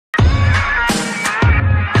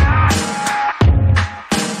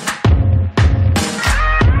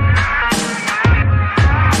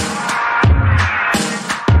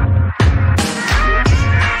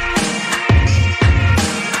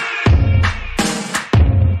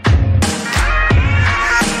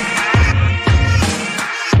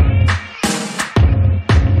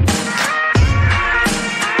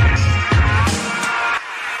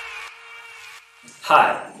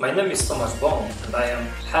My name is Tomasz and I am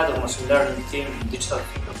head of machine learning team in digital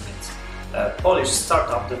fingerprints, a Polish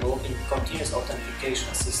startup developing continuous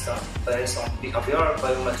authentication system based on behavioral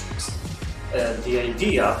biometrics. The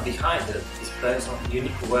idea behind it is based on a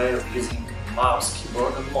unique way of using mouse,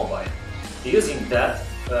 keyboard and mobile. Using that,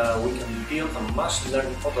 we can build a machine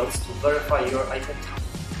learning models to verify your identity.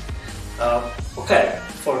 Okay,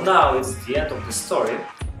 for now it's the end of the story.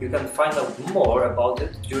 You can find out more about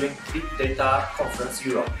it during Big Data Conference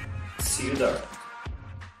Europe. See you there.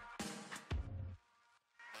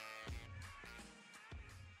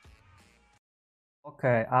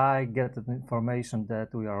 Okay, I get the information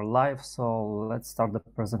that we are live, so let's start the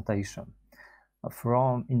presentation.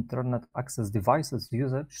 From internet access devices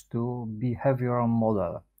usage to behavioral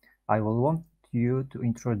model, I will want you to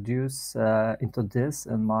introduce into this,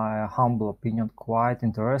 in my humble opinion, quite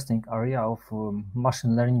interesting area of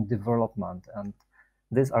machine learning development, and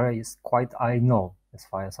this area is quite I know as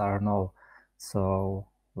far as I know. So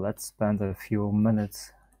let's spend a few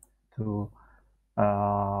minutes to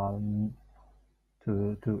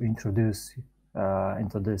introduce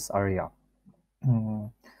into this area.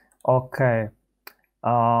 Okay,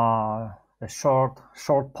 a short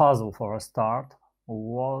puzzle for a start.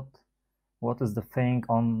 What is the thing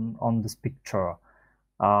on this picture?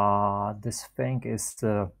 This thing is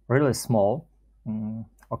really small.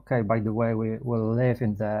 Okay, by the way, we will live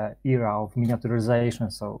in the era of miniaturization,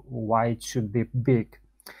 so why it should be big?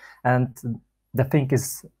 And the thing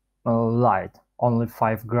is light, only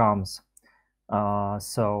 5 grams.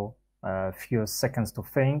 So a few seconds to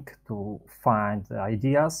think, to find the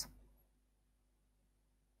ideas.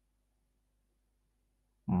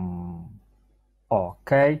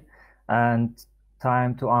 Okay, and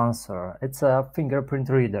time to answer. It's a fingerprint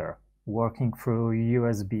reader working through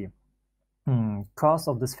USB. Cost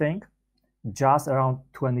of this thing? Just around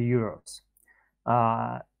 20 euros.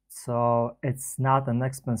 So it's not an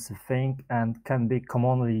expensive thing and can be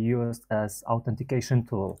commonly used as authentication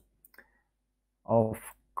tool. Of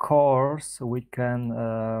course, we can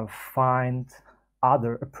find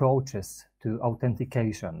other approaches to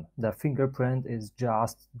authentication. The fingerprint is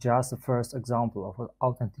just the first example of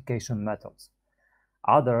authentication methods.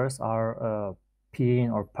 Others are PIN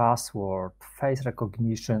or password, face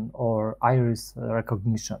recognition, or iris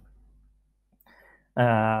recognition.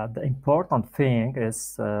 The important thing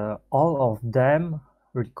is all of them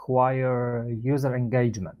require user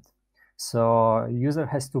engagement. So user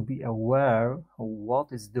has to be aware of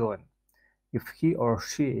what is doing. If he or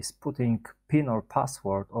she is putting PIN or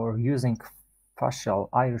password or using facial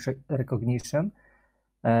iris recognition,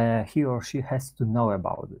 he or she has to know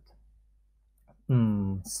about it.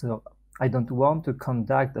 So I don't want to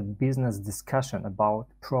conduct a business discussion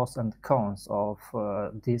about pros and cons of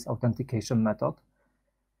this authentication method.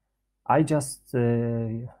 I just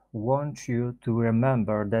want you to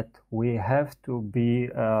remember that we have to be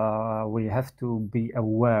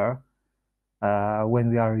aware when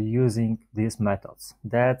we are using these methods.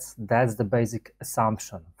 That's the basic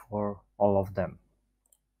assumption for all of them.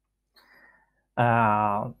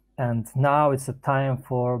 And now it's a time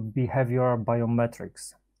for behavioral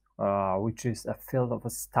biometrics, which is a field of a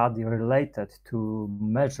study related to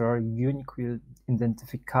measure uniquely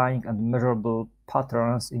identifying and measurable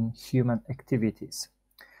patterns in human activities.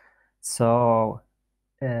 So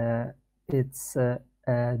it's a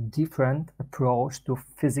different approach to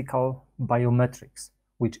physical biometrics,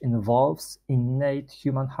 which involves innate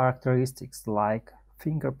human characteristics like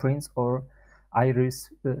fingerprints or iris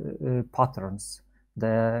patterns,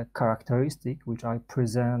 the characteristic which I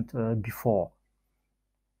present before.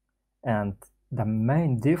 And the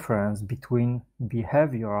main difference between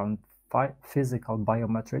behavioral and physical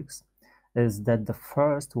biometrics is that the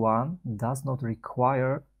first one does not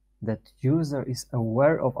require that user is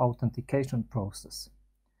aware of authentication process.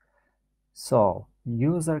 So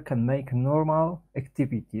user can make normal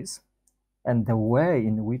activities, and the way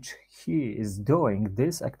in which he is doing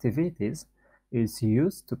these activities is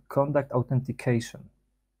used to conduct authentication.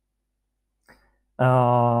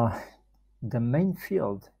 The main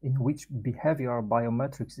field in which behavioral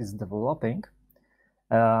biometrics is developing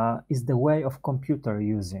is the way of computer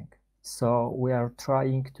using. So we are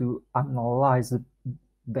trying to analyze the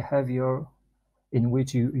behavior in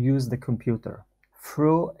which you use the computer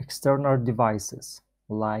through external devices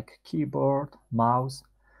like keyboard, mouse,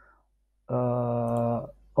 or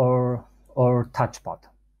touchpad.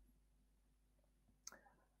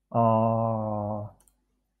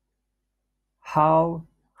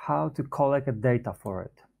 How to collect a data for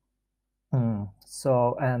it?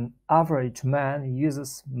 So an average man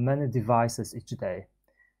uses many devices each day: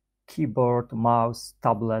 keyboard, mouse,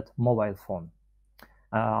 tablet, mobile phone.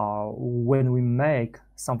 When we make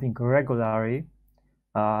something regularly,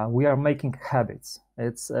 we are making habits.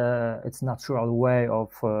 It's natural way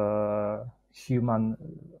of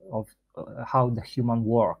how the human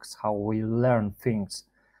works, how we learn things.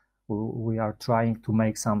 We are trying to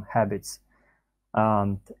make some habits,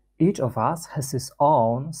 and each of us has his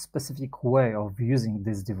own specific way of using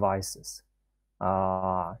these devices.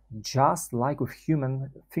 Just like with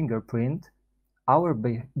human fingerprint, our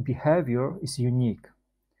behavior is unique.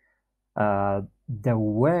 The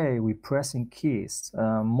way we pressing keys,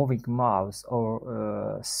 moving mouse,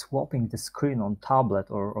 or swapping the screen on tablet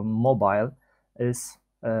or on mobile is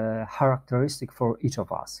characteristic for each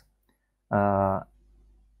of us.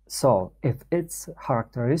 So if it's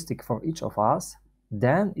characteristic for each of us,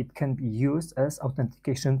 then it can be used as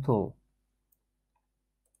authentication tool.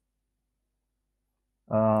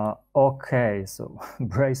 Okay, so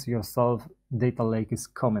brace yourself, data lake is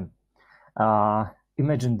coming.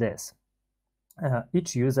 Imagine this.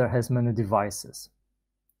 Each user has many devices.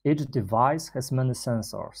 Each device has many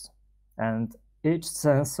sensors, and each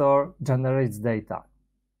sensor generates data.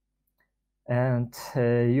 And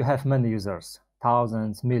you have many users,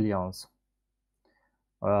 thousands, millions.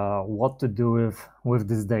 What to do with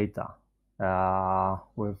this data,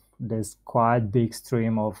 with this quite big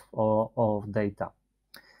stream of data?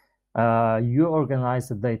 You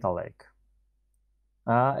organize a data lake.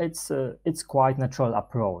 It's quite natural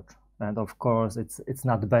approach, and of course it's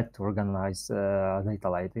not bad to organize data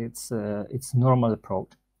lake. It's normal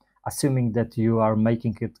approach, assuming that you are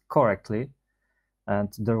making it correctly.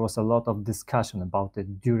 And there was a lot of discussion about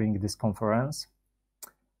it during this conference.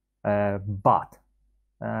 But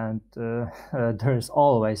there is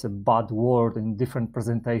always a bad word in different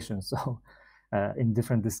presentations, so in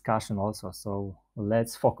different discussion also. So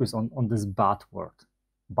let's focus on this bad word.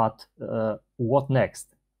 But what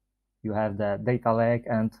next? You have the data lake,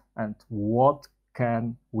 and what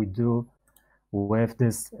can we do with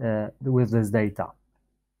this data?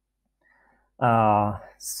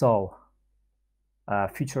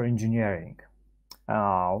 Feature engineering.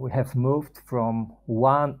 We have moved from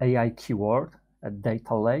one AI keyword, a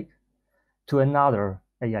data lake, to another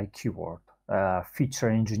AI keyword, feature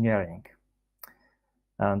engineering.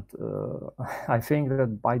 And I think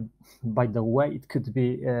that by the way, it could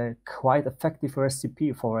be a quite effective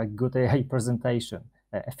recipe for a good AI presentation,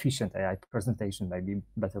 efficient AI presentation, maybe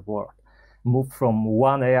better word. Move from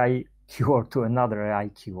one AI keyword to another AI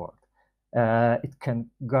keyword. It can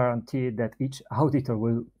guarantee that each auditor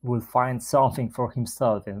will find something for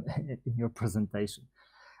himself in your presentation.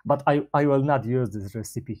 But I will not use this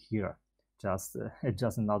recipe here. Just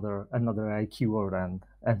another AI keyword and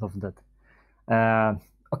end of that.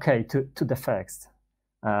 Okay, to the facts.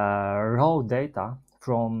 Raw data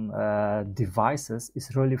from devices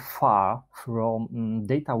is really far from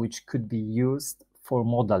data which could be used for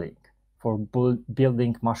modeling, for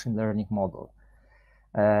building machine learning model.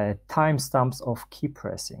 Timestamps of key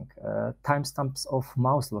pressing, timestamps of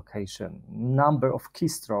mouse location, number of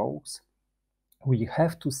keystrokes, we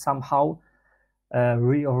have to somehow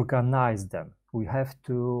reorganize them. We have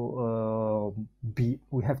to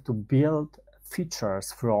build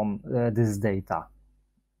features from this data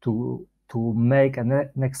to make a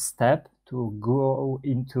next step to go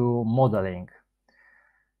into modeling.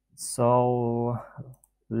 So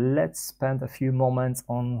let's spend a few moments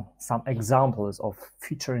on some examples of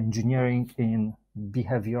feature engineering in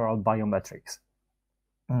behavioral biometrics.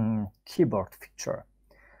 Keyboard feature.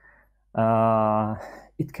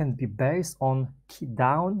 It can be based on key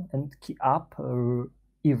down and key up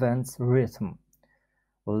events rhythm.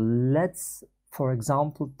 Let's, for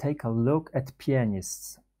example, take a look at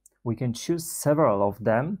pianists. We can choose several of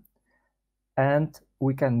them, and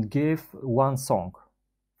we can give one song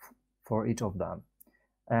for each of them.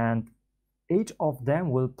 And each of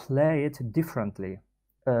them will play it differently.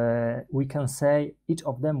 We can say each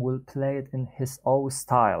of them will play it in his own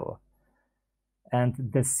style. And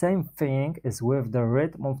the same thing is with the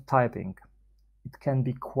rhythm of typing. It can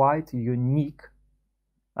be quite unique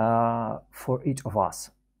for each of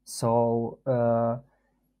us. So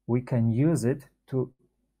we can use it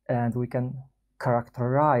and we can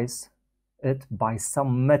characterize it by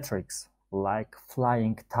some metrics like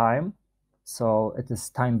flying time. So it is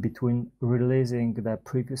time between releasing the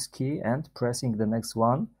previous key and pressing the next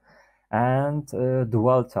one, and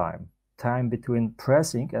dwell time, time between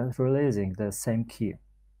pressing and releasing the same key.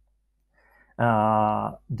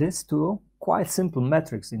 These two quite simple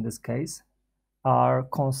metrics in this case are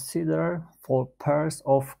considered for pairs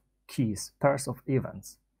of keys, pairs of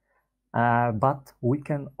events. But we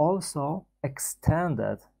can also extend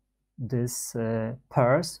these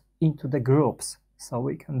pairs into the groups. So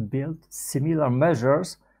we can build similar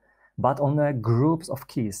measures, but on groups of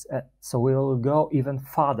keys. So we will go even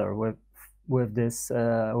further with this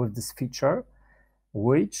feature,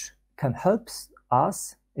 which can help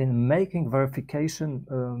us in making verification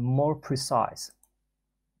more precise.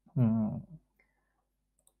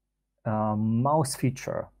 Mouse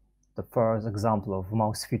feature, the first example of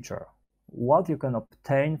mouse feature. What you can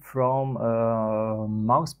obtain from a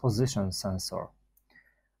mouse position sensor.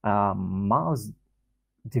 Mouse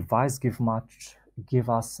device give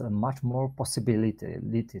us much more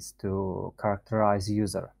possibilities to characterize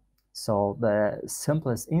user. So the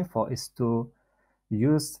simplest info is to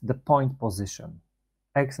use the point position,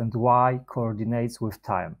 X and Y coordinates with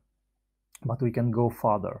time, but we can go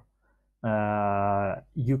further.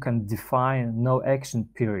 You can define no action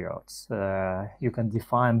periods. You can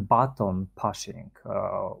define button pushing,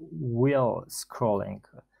 wheel scrolling.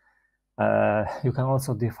 You can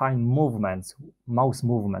also define movements, mouse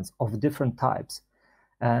movements of different types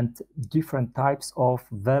and different types of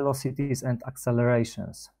velocities and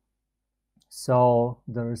accelerations. So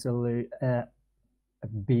there is a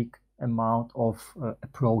big amount of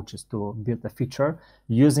approaches to build a feature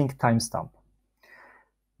using timestamp.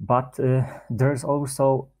 But there's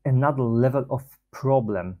also another level of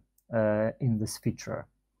problem in this feature,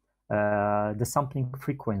 the sampling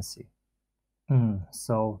frequency.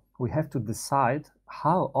 So we have to decide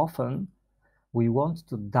how often we want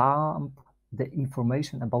to dump the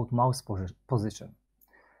information about mouse position.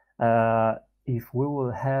 If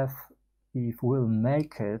we'll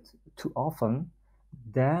make it too often,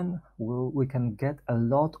 then we can get a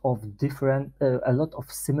lot of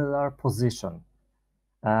similar position,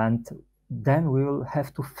 and then we will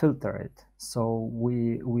have to filter it. So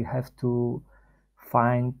we have to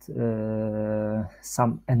find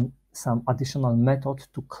some additional method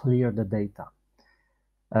to clear the data.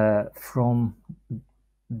 From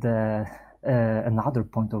the another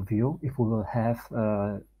point of view, if we will have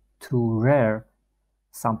too rare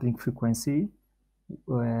sampling frequency,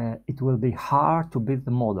 it will be hard to build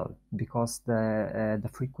the model because the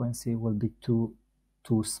frequency will be too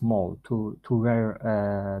small, too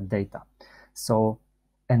rare data. So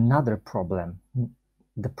another problem.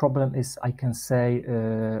 The problem is, I can say,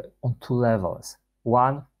 on two levels.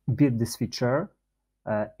 One, build this feature,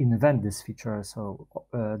 invent this feature, so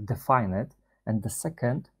define it. And the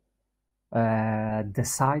second,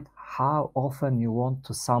 decide how often you want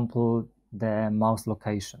to sample the mouse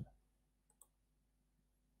location.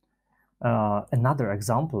 Another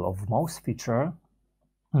example of mouse feature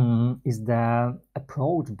is the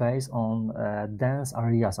approach based on dense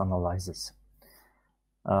areas analysis.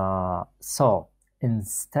 So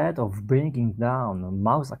instead of bringing down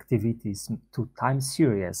mouse activities to time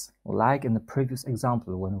series, like in the previous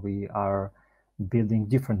example when we are building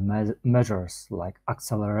different measures like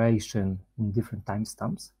acceleration in different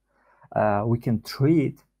timestamps, we can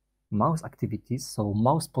treat mouse activities, so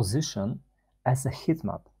mouse position, as a heat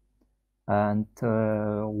map. And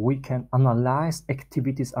we can analyze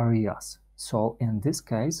activities areas. So in this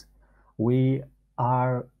case, we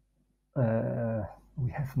have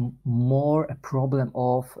more a problem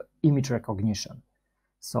of image recognition.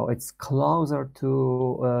 So it's closer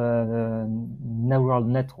to neural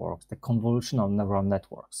networks, the convolutional neural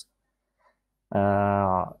networks.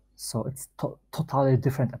 So it's totally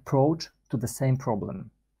different approach to the same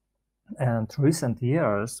problem. And recent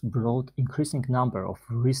years brought increasing number of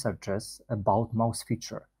researches about mouse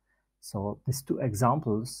feature. So these two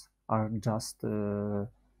examples are just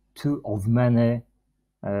two of many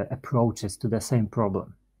approaches to the same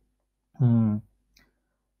problem.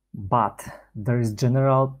 But there is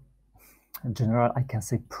general, I can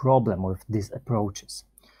say, problem with these approaches.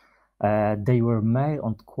 They were made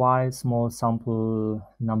on quite small sample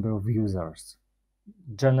number of users,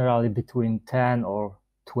 generally between 10 or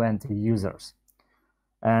 20 users.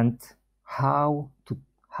 And how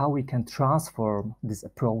we can transform these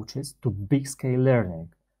approaches to big scale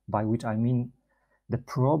learning, by which I mean the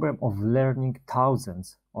problem of learning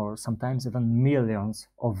thousands or sometimes even millions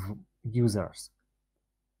of users.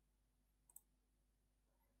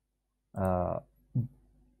 The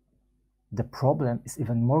problem is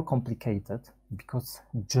even more complicated because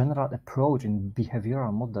general approach in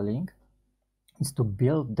behavioral modeling is to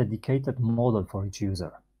build dedicated model for each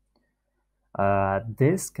user.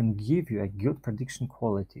 This can give you a good prediction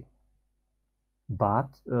quality, but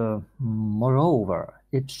moreover,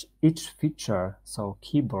 each feature, so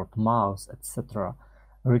keyboard, mouse, etc.,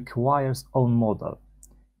 requires own model.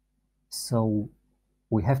 So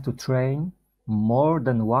we have to train more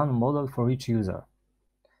than one model for each user,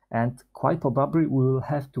 and quite probably we will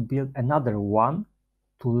have to build another one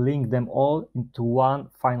to link them all into one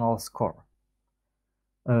final score.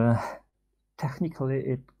 Technically,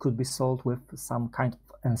 it could be solved with some kind of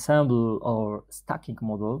ensemble or stacking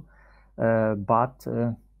model, but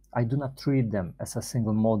I do not treat them as a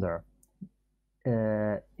single model.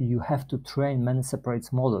 You have to train many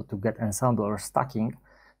separate models to get ensemble or stacking,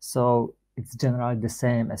 so it's generally the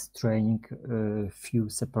same as training a few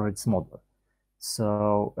separate models.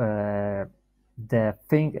 So the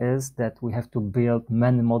thing is that we have to build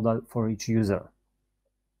many models for each user.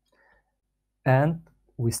 And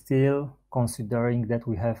we still considering that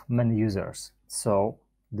we have many users. So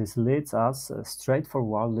this leads us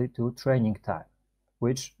straightforwardly to training time,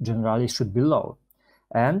 which generally should be low.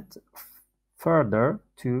 And further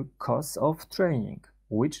to costs of training,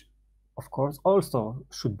 which of course also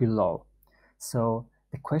should be low. So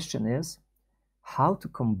the question is how to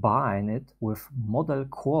combine it with model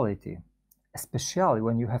quality, especially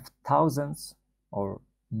when you have thousands or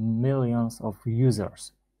millions of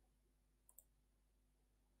users.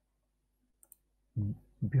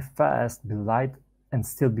 Be fast, be light, and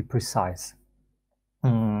still be precise.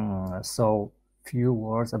 So few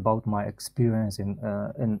words about my experience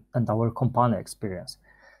and our company experience.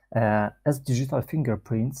 As digital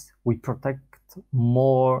fingerprints, we protect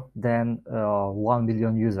more than 1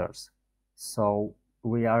 million users. So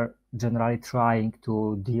we are generally trying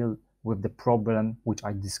to deal with the problem which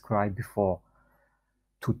I described before.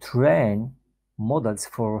 To train models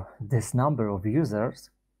for this number of users,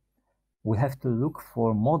 we have to look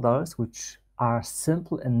for models which are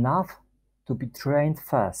simple enough to be trained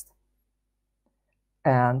fast.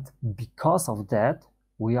 And because of that,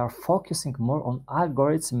 we are focusing more on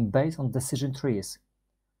algorithms based on decision trees,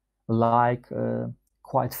 like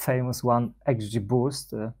quite famous one,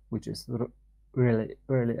 XGBoost, which is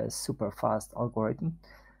really a super fast algorithm,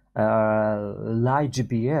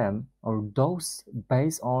 LightGBM, or those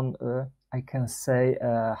based on, I can say,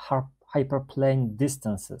 hyperplane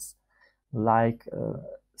distances, like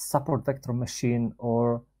support vector machine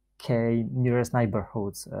or K nearest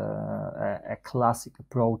neighborhoods, a classic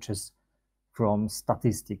approaches from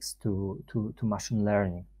statistics to machine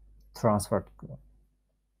learning transferred.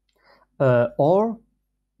 Or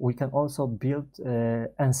we can also build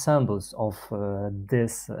ensembles of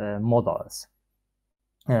these models.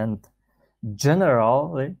 And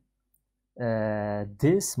generally,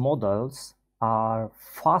 these models are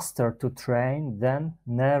faster to train than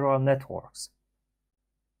neural networks.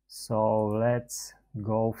 So let's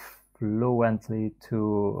go fluently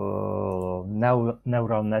to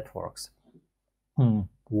neural networks.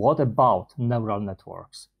 What about neural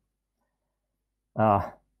networks?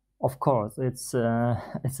 Of course, it's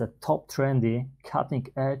a top trendy,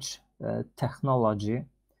 cutting-edge technology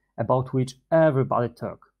about which everybody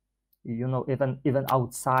talks. You know, even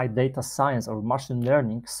outside data science or machine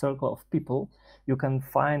learning circle of people, you can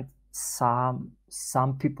find some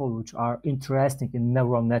people which are interested in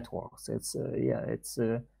neural networks. It's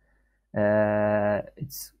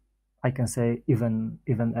I can say even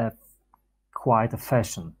quite a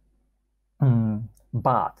fashion.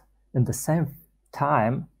 But in the same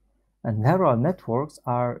time, neural networks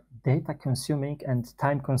are data consuming and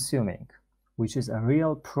time consuming, which is a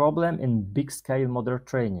real problem in big scale model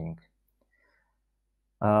training.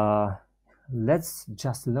 Let's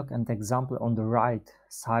just look at the example on the right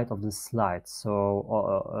side of the slide.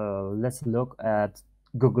 So let's look at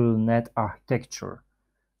Google Net architecture.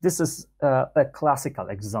 This is a classical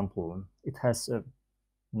example. It has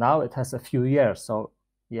now it has a few years. So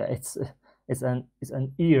yeah, it's an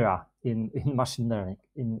era in machine learning,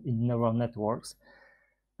 in neural networks,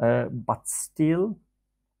 but still.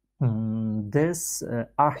 This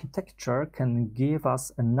architecture can give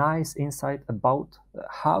us a nice insight about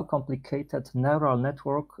how complicated neural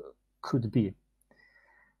network could be.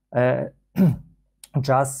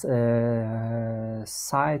 Just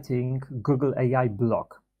citing Google AI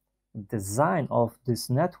blog, design of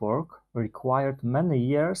this network required many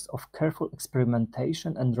years of careful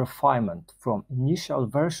experimentation and refinement from initial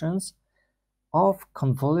versions of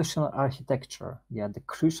convolutional architecture. Yeah, the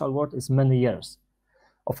crucial word is many years.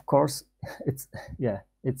 Of course, it's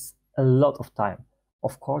a lot of time.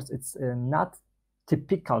 Of course, it's not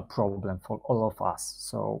typical problem for all of us.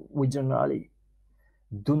 So we generally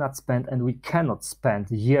do not spend, and we cannot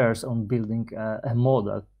spend years on building a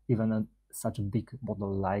model, even such a big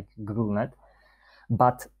model like GoogleNet.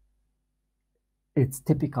 But it's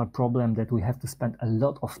typical problem that we have to spend a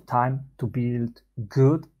lot of time to build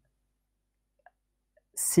good,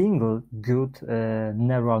 single good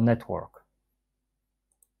neural network.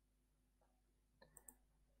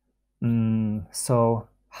 So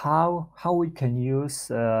how we can use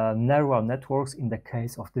neural networks in the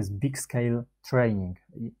case of this big scale training,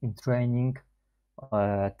 in training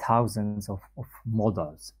thousands of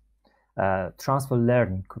models. Transfer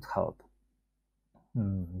learning could help.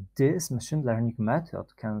 This machine learning method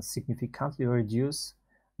can significantly reduce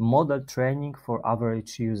model training for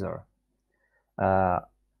average user.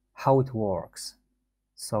 How it works?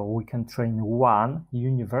 So we can train one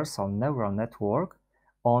universal neural network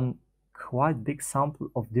on quite big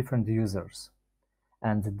sample of different users.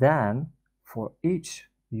 And then for each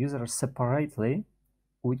user separately,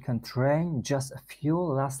 we can train just a few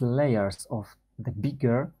last layers of the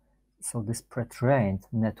bigger, so this pre-trained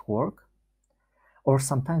network. Or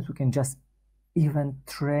sometimes we can just even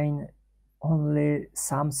train only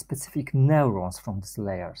some specific neurons from these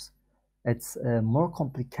layers. It's a more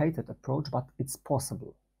complicated approach, but it's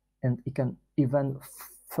possible. And it can even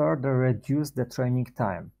further reduce the training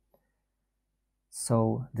time.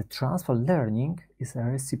 So the transfer learning is a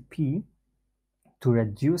recipe to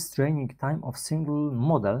reduce training time of single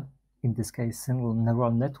model, in this case single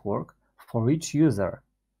neural network, for each user,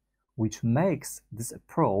 which makes this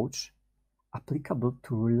approach applicable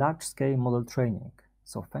to large-scale model training.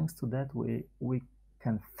 So thanks to that, we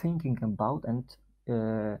can thinking about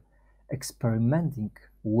and experimenting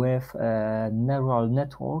with neural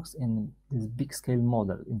networks in this big-scale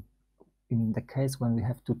model. In the case when we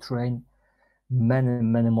have to train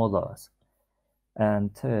many models.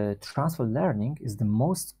 And transfer learning is the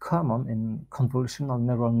most common in convolutional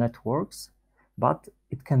neural networks, but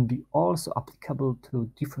it can be also applicable to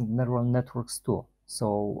different neural networks too.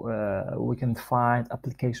 So we can find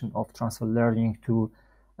application of transfer learning to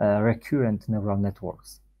recurrent neural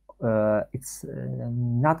networks. It's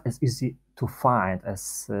not as easy to find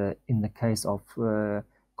as in the case of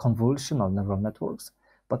convolutional neural networks,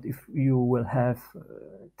 but if you will have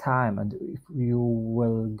time and if you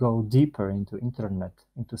will go deeper into internet,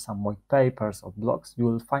 into some white papers or blogs, you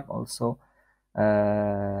will find also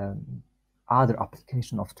other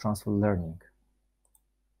application of transfer learning.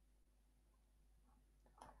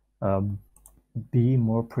 Be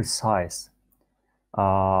more precise.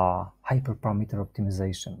 Hyperparameter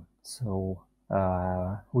optimization. So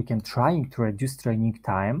we can trying to reduce training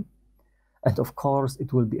time, and of course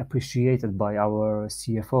it will be appreciated by our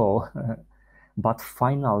CFO. But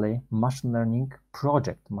finally, machine learning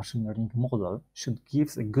model should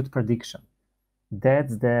give a good prediction.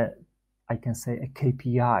 That's the, I can say, a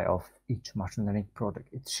KPI of each machine learning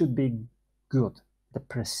project. It should be good. The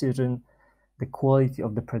precision, the quality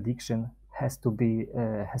of the prediction has to be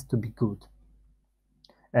good.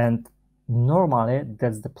 And normally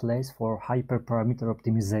that's the place for hyperparameter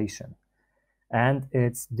optimization. And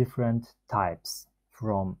it's different types,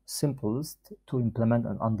 from simplest to implement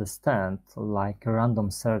and understand, like random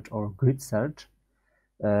search or grid search,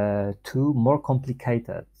 to more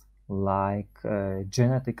complicated, like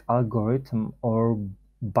genetic algorithm or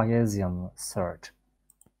Bayesian search.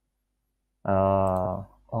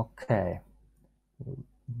 Okay,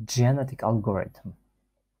 genetic algorithm.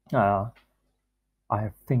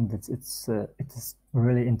 I think that it is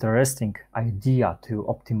really interesting idea to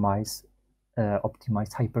optimize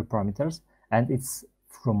hyperparameters, and it's,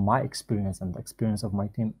 from my experience and the experience of my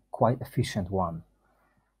team, quite efficient one.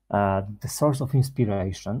 The source of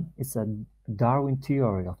inspiration is a Darwin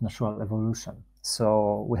theory of natural evolution.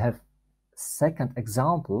 So we have second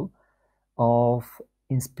example of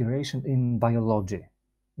inspiration in biology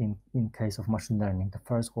in case of machine learning. The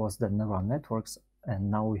first was the neural networks,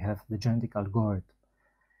 and now we have the genetic algorithm.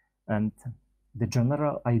 And the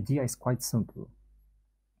general idea is quite simple.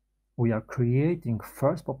 We are creating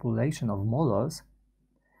first population of models,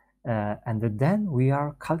 and then we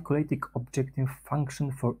are calculating objective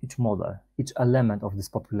function for each model, each element of this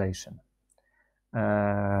population.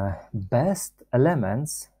 Best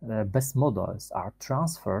elements, best models are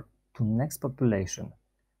transferred to next population,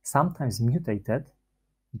 sometimes mutated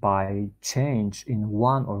by change in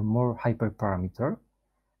one or more hyperparameter,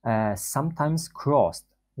 sometimes crossed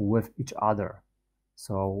with each other.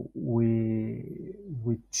 So we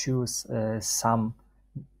choose some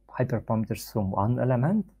hyperparameters from one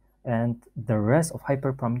element and the rest of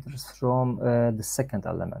hyperparameters from the second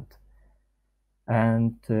element,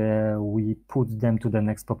 and we put them to the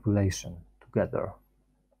next population together.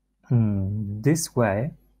 This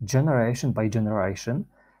way, generation by generation,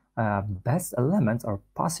 best elements are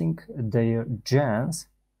passing their genes,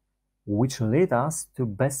 which lead us to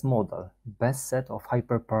best model, best set of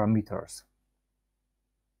hyperparameters.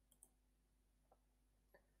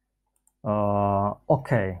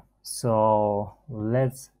 Okay, so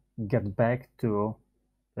let's get back to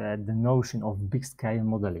the notion of big scale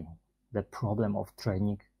modeling. the problem of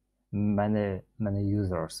training many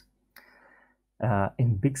users.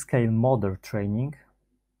 In big-scale model training,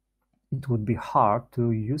 it would be hard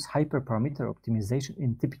to use hyperparameter optimization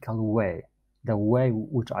in typical way, the way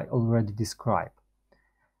which I already described.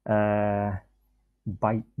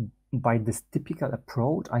 By this typical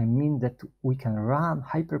approach, I mean that we can run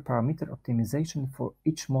hyperparameter optimization for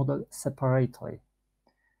each model separately.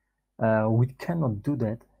 We cannot do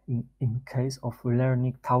that in case of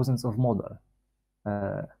learning thousands of models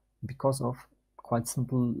because of quite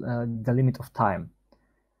simple the limit of time.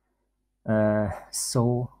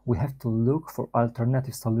 So we have to look for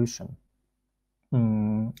alternative solution.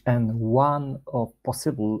 And one of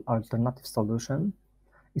possible alternative solution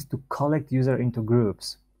is to collect user into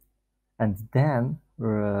groups and then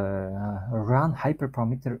run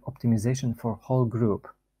hyperparameter optimization for whole group.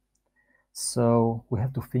 So we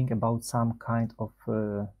have to think about some kind of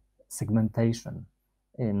segmentation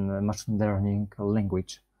in machine learning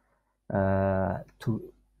language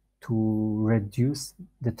to reduce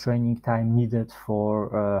the training time needed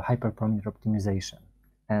for hyperparameter optimization.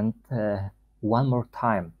 And one more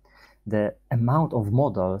time, the amount of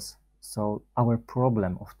models, so our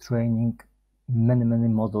problem of training many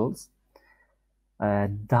models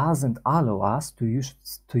doesn't allow us to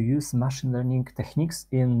use machine learning techniques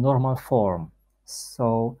in normal form.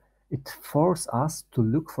 So it forces us to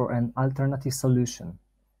look for an alternative solution.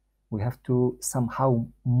 We have to somehow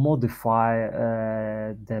modify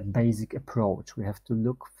the basic approach. We have to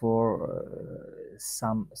look for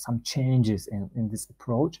some changes in this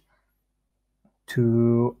approach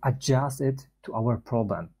to adjust it to our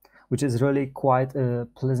problem, which is really quite a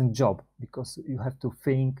pleasant job because you have to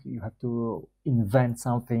think, you have to invent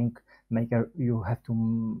something, you have to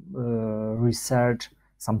research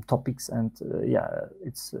some topics, and yeah,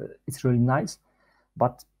 it's really nice,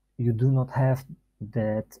 but you do not have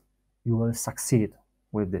that you will succeed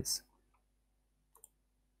with this.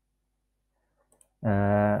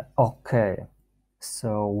 Okay,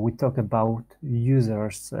 so we talk about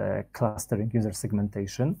users clustering, user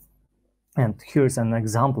segmentation. And here's an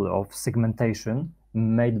example of segmentation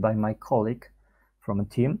made by my colleague from a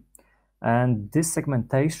team. And this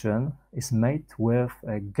segmentation is made with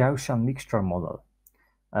a Gaussian mixture model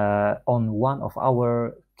on one of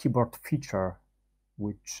our keyboard feature,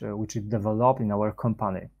 which is developed in our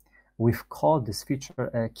company. We've called this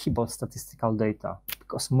feature keyboard statistical data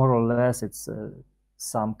because more or less it's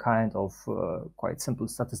some kind of quite simple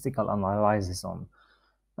statistical analysis on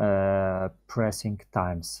pressing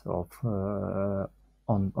times of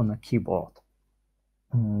on a keyboard.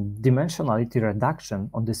 Dimensionality reduction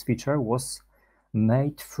on this feature was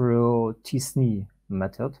made through t-SNE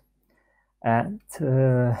method, and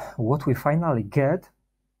what we finally get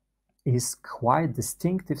is quite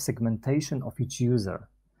distinctive segmentation of each user.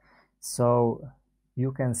 So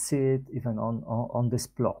you can see it even on this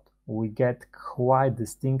plot. We get quite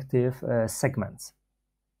distinctive segments,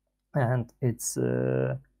 and it's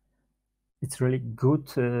really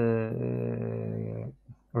good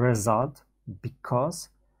result because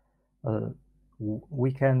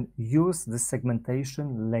we can use this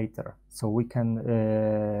segmentation later. So we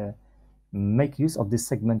can make use of this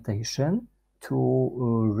segmentation to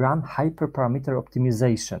run hyperparameter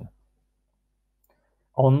optimization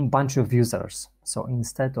on bunch of users. So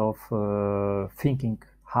instead of thinking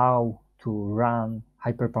how to run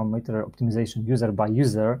hyperparameter optimization user by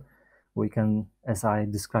user, we can, as I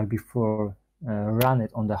described before, run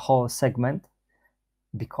it on the whole segment,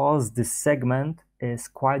 because this segment is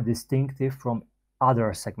quite distinctive from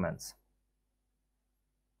other segments.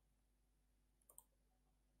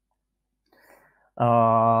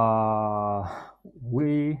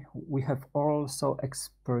 We have also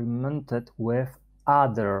experimented with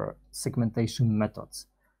other segmentation methods,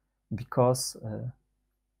 because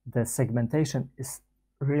the segmentation is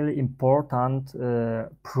really important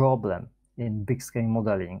problem in big scale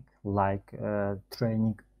modeling, like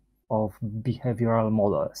training of behavioral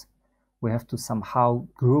models. We have to somehow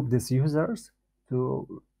group these users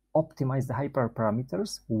to optimize the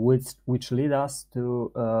hyperparameters, which lead us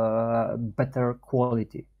to better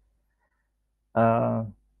quality.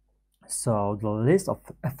 So the list of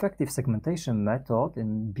effective segmentation method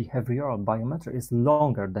in behavioral biometry is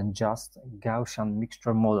longer than just Gaussian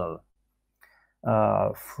mixture model.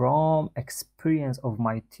 From experience of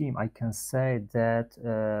my team, I can say that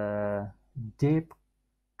deep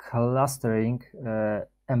clustering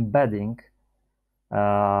embedding,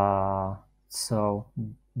 so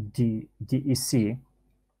DEC,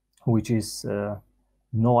 which is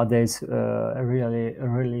nowadays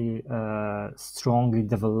really strongly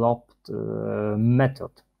developed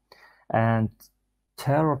method, and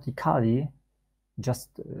theoretically,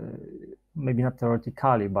 just maybe not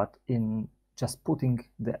theoretically, but in just putting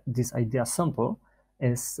this idea simple,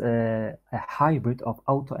 is a hybrid of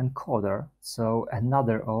autoencoder, so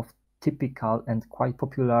another of typical and quite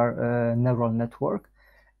popular neural network,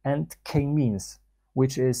 and k-means,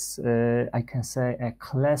 which is, I can say, a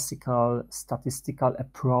classical statistical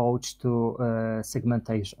approach to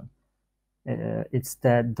segmentation. It's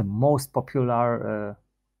the most popular,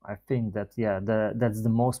 I think that, yeah, that's the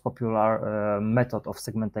most popular method of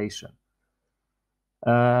segmentation.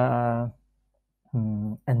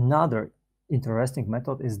 Another interesting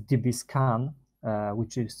method is dbScan,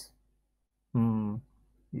 which is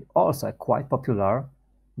also quite popular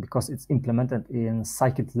because it's implemented in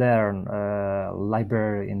scikit-learn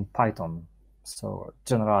library in Python. So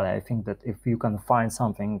generally, I think that if you can find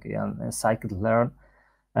something in scikit-learn,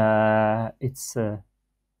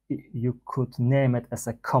 you could name it as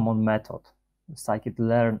a common method.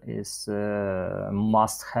 Scikit-learn is a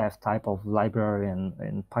must-have type of library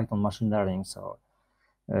in Python machine learning. So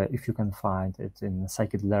if you can find it in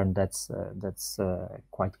scikit-learn, that's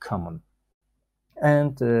quite common.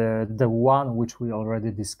 And the one which we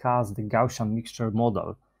already discussed, the Gaussian mixture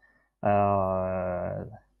model.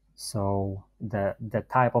 So the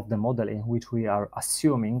type of the model in which we are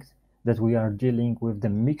assuming that we are dealing with the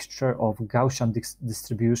mixture of Gaussian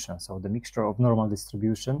distribution, so the mixture of normal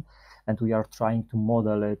distribution, and we are trying to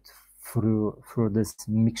model it through this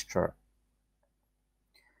mixture.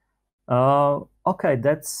 Okay,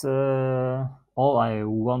 that's all I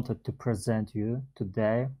wanted to present you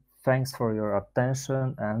today. Thanks for your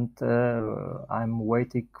attention, and I'm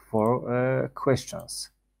waiting for questions.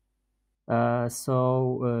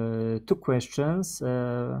 So 2 questions.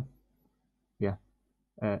 Yeah,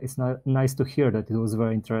 it's nice to hear that it was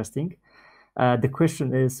very interesting. The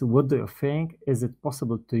question is, what do you think? Is it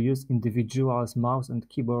possible to use individuals' mouse and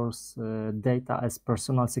keyboards data as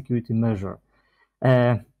personal security measure?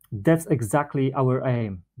 That's exactly our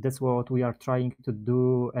aim. That's what we are trying to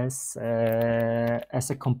do as a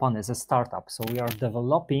company, as a startup. So we are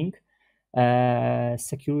developing a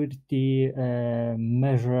security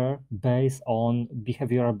measure based on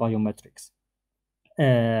behavioral biometrics.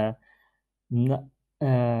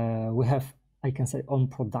 We have, I can say, on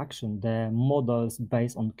production, the models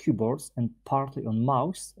based on keyboards and partly on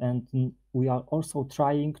mouse, and we are also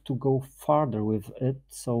trying to go further with it.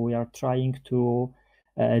 So we are trying to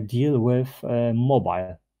deal with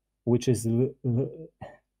mobile, which is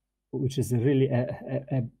really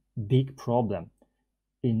a big problem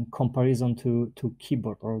in comparison to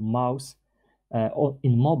keyboard or mouse.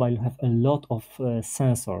 In mobile, you have a lot of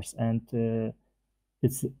sensors, and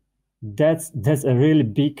that's a really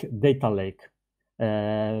big data lake.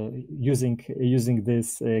 Using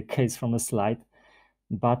this case from a slide,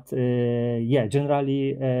 but yeah,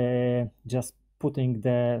 generally just putting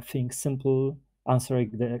the thing simple, answering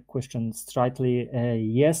the question straightly,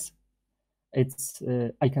 yes, it's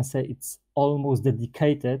I can say it's almost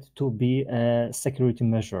dedicated to be a security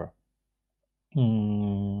measure.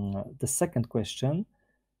 The second question.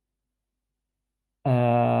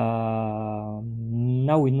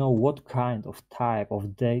 Now we know what kind of type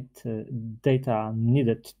of data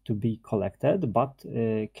needed to be collected, but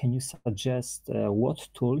can you suggest what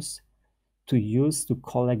tools to use to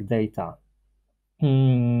collect data?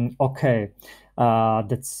 Okay,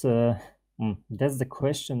 that's the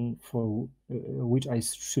question for which I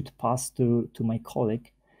should pass to my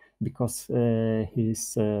colleague, because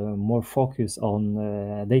he's more focused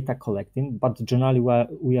on data collecting. But generally,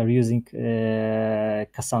 we are using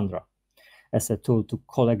Cassandra as a tool to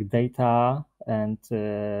collect data, and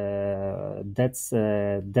that's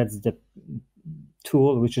the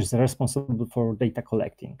tool which is responsible for data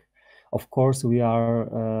collecting. Of course, we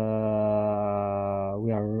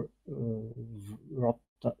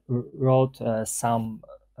wrote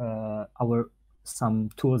some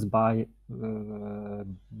tools by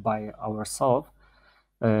ourselves,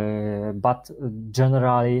 but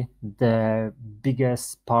generally the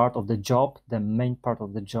biggest part of the job, the main part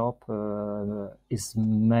of the job, is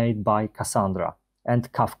made by Cassandra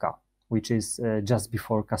and Kafka, which is just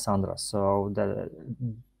before Cassandra. So the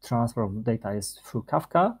transfer of data is through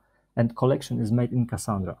Kafka, and collection is made in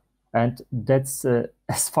Cassandra. And that's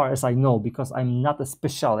as far as I know, because I'm not a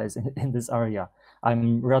specialist in this area.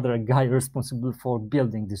 I'm rather a guy responsible for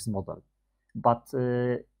building this model. But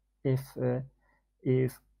if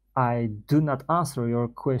I do not answer your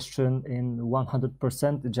question in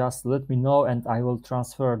 100%, just let me know, and I will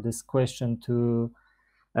transfer this question to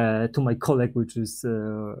my colleague, which is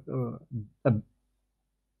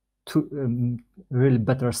really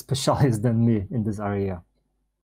better specialist than me in this area.